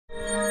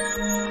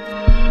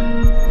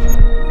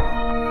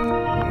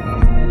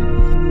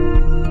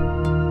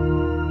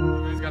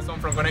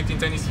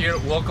Connecting Tennis here.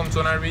 Welcome to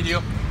another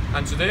video.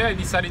 And today I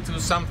decided to do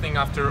something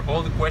after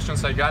all the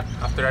questions I got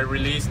after I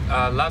released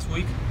last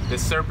week the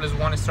surplus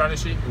one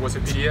strategy. It was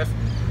a PDF.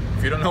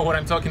 If you don't know what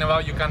I'm talking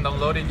about, you can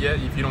download it yet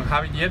if you don't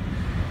have it yet.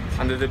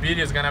 And the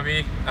video is gonna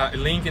be a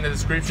link in the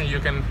description. You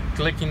can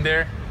click in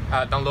there,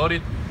 download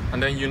it,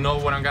 and then you know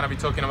what I'm gonna be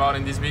talking about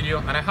in this video.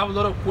 And I have a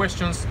lot of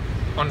questions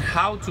on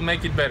how to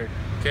make it better.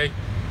 Okay,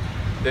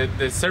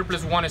 the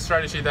surplus one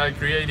strategy that I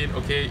created.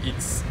 Okay,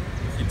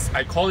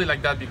 I call it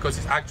like that because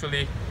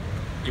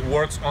it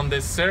works on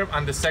the serve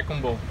and the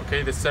second ball.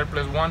 Okay, the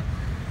surplus one,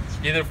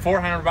 either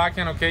forehand or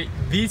backhand. Okay,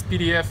 this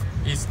PDF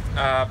is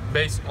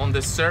based on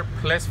the serve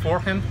plus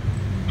forehand.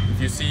 If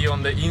you see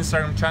on the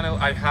Instagram channel,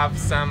 I have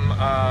some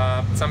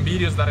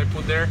videos that I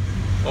put there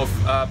of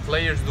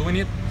players doing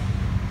it.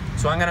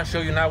 So I'm gonna show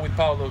you now with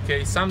Paulo.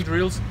 Okay, some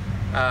drills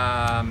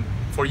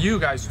for you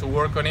guys to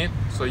work on it.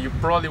 So you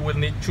probably will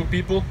need 2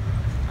 people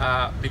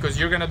because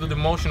you're gonna do the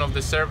motion of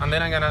the serve, and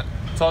then I'm gonna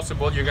toss the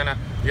ball. You're gonna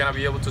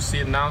be able to see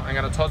it now. I'm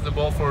gonna toss the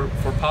ball for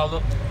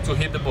Paulo to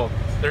hit the ball.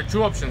 There are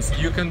 2 options.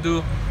 You can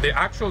do the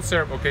actual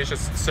serve. Okay,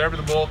 just serve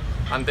the ball,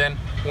 and then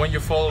when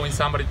you're following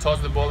somebody, toss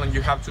the ball, and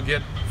you have to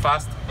get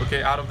fast,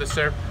 okay, out of the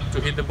serve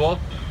to hit the ball.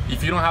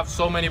 If you don't have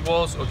so many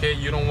balls, okay,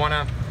 you don't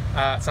wanna.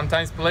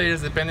 Sometimes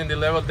players, depending the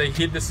level, they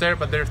hit the serve,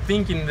 but they're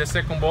thinking the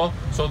second ball,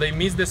 so they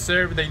miss the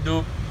serve. They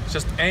do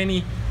just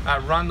any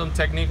random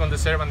technique on the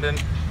serve, and then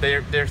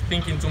they're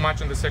thinking too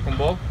much on the second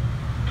ball.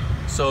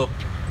 So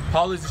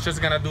Paulo is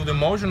just gonna do the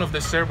motion of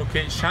the serve,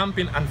 okay,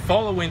 jumping and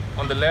following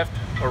on the left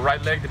or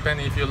right leg,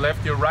 depending if you're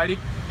lefty or righty.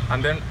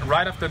 And then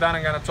right after that,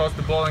 I'm gonna toss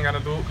the ball. I'm gonna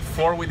do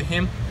 4 with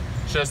him,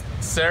 just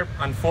serve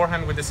and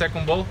forehand with the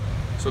second ball.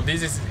 So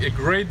this is a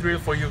great drill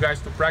for you guys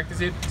to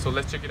practice it. So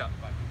let's check it out.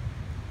 Bye.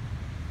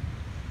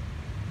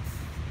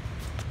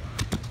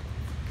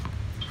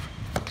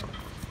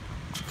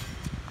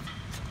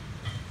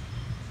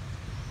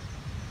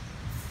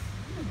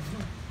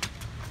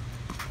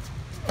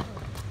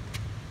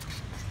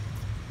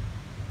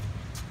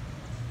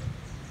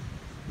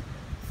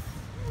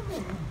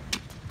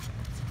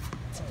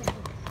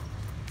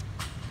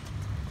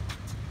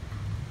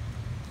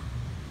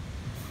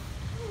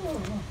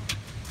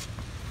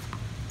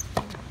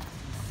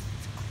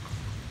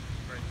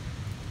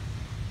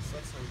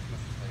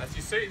 As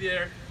you see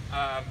there,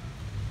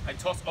 I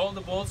tossed all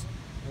the balls.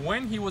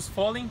 When he was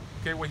falling,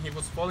 okay, when he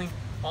was falling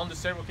on the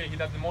serve, okay, he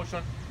does the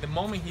motion. The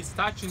moment he's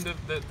touching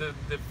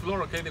the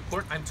floor, okay, the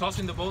court, I'm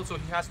tossing the ball, so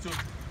he has to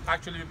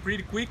actually be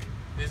pretty quick.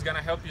 This is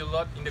gonna help you a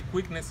lot in the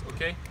quickness,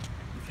 okay?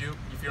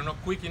 If you're not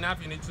quick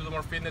enough, you need to do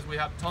more fitness. We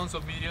have tons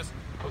of videos,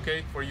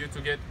 okay, for you to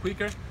get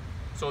quicker.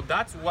 So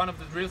that's one of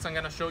the drills. I'm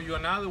gonna show you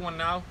another one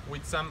now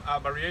with some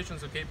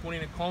variations, okay,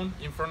 putting a cone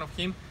in front of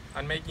him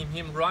and making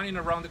him running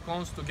around the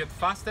cones to get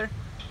faster.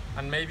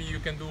 And maybe you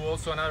can do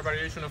also another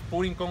variation of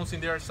putting cones in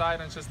the other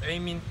side and just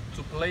aiming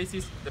to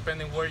places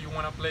depending where you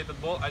want to play the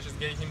ball. I just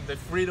gave him the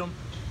freedom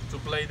to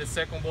play the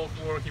second ball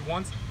where he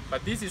wants,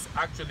 but this is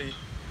actually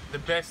the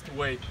best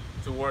way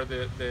to work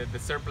the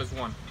surplus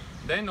one.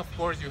 Then of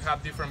course you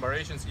have different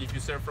variations. If you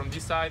serve from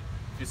this side,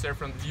 if you serve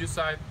from the due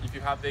side, if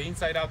you have the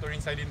inside out or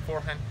inside in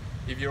forehand,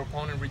 if your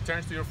opponent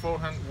returns to your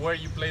forehand, where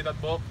you play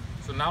that ball.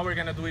 So now we're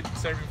gonna do it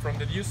serving from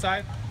the due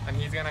side, and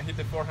he's gonna hit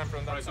the forehand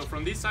from that. So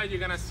from this side, you're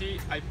gonna see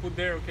I put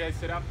there, okay, I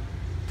set up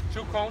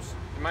 2 cones.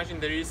 Imagine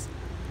there is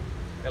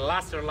a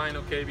laser line,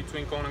 okay,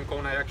 between cone and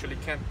cone. I actually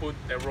can't put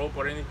a rope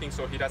or anything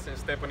so he doesn't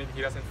step on it,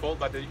 he doesn't fall,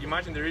 but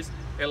imagine there is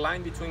a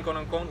line between cone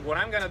and cone. What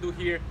I'm gonna do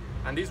here,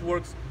 and this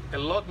works a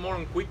lot more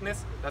on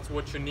quickness, that's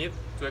what you need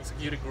to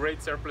execute a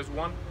great surplus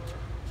one.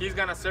 He's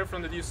gonna serve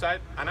from the due side,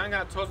 and I'm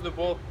gonna toss the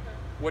ball.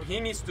 What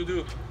he needs to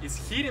do is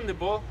hitting the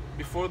ball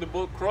before the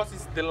ball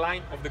crosses the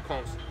line of the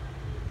cones.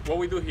 What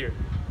we do here,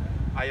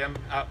 I am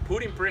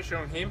putting pressure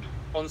on him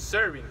on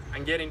serving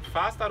and getting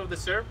fast out of the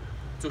serve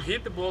to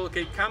hit the ball,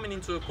 okay, coming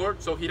into the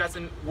court, so he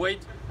doesn't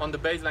wait on the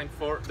baseline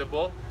for the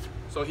ball.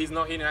 So he's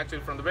not hitting actually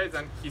from the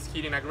baseline, he's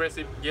hitting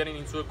aggressive, getting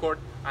into the court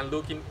and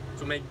looking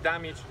to make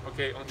damage,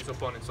 okay, on his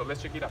opponent. So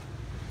let's check it out.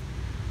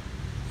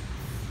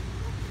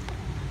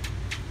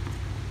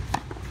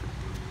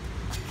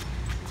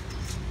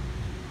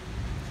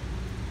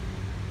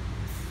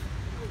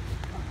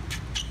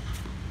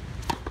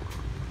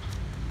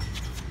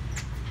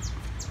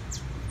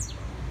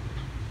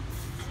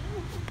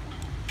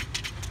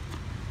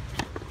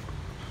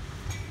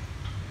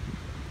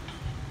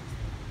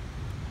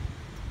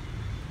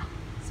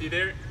 See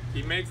there,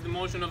 he makes the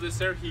motion of the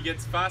serve, he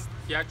gets fast,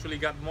 he actually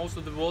got most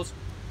of the balls,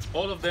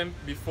 all of them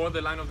before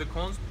the line of the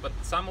cones, but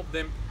some of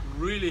them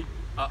really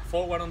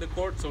forward on the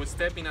court, so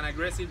stepping and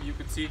aggressive. You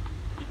could see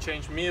he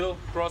changed middle,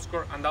 cross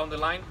court, and down the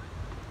line,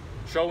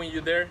 showing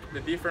you there the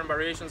different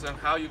variations and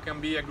how you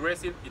can be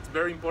aggressive. It's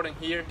very important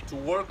here to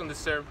work on the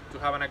serve, to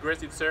have an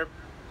aggressive serve,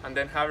 and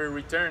then have a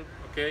return,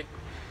 okay,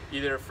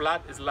 either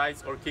flat,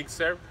 slice, or kick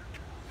serve.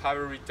 Have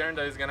a return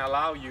that is going to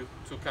allow you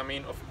to come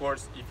in. Of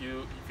course, if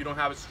you don't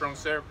have a strong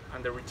serve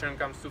and the return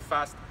comes too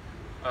fast,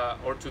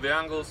 or to the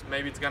angles,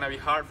 maybe it's gonna be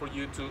hard for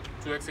you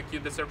to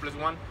execute the surplus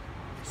one.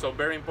 So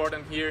very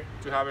important here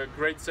to have a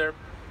great serve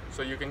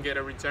so you can get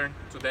a return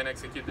to then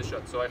execute the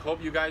shot. So I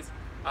hope you guys,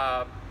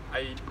 I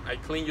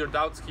clean your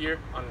doubts here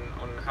on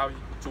how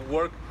to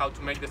work, how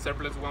to make the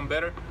serverless one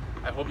better.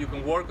 I hope you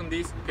can work on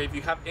this. Okay, if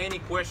you have any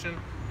question,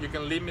 you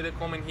can leave me the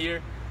comment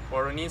here,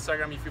 or on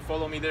Instagram, if you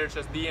follow me there,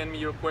 just DM me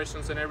your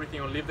questions and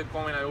everything, or leave the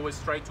comment. I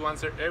always try to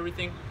answer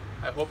everything.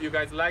 I hope you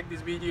guys like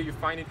this video, you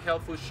find it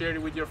helpful, share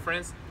it with your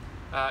friends.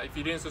 If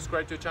you didn't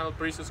subscribe to the channel,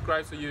 please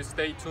subscribe so you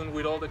stay tuned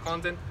with all the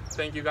content.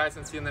 Thank you guys,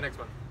 and see you in the next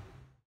one.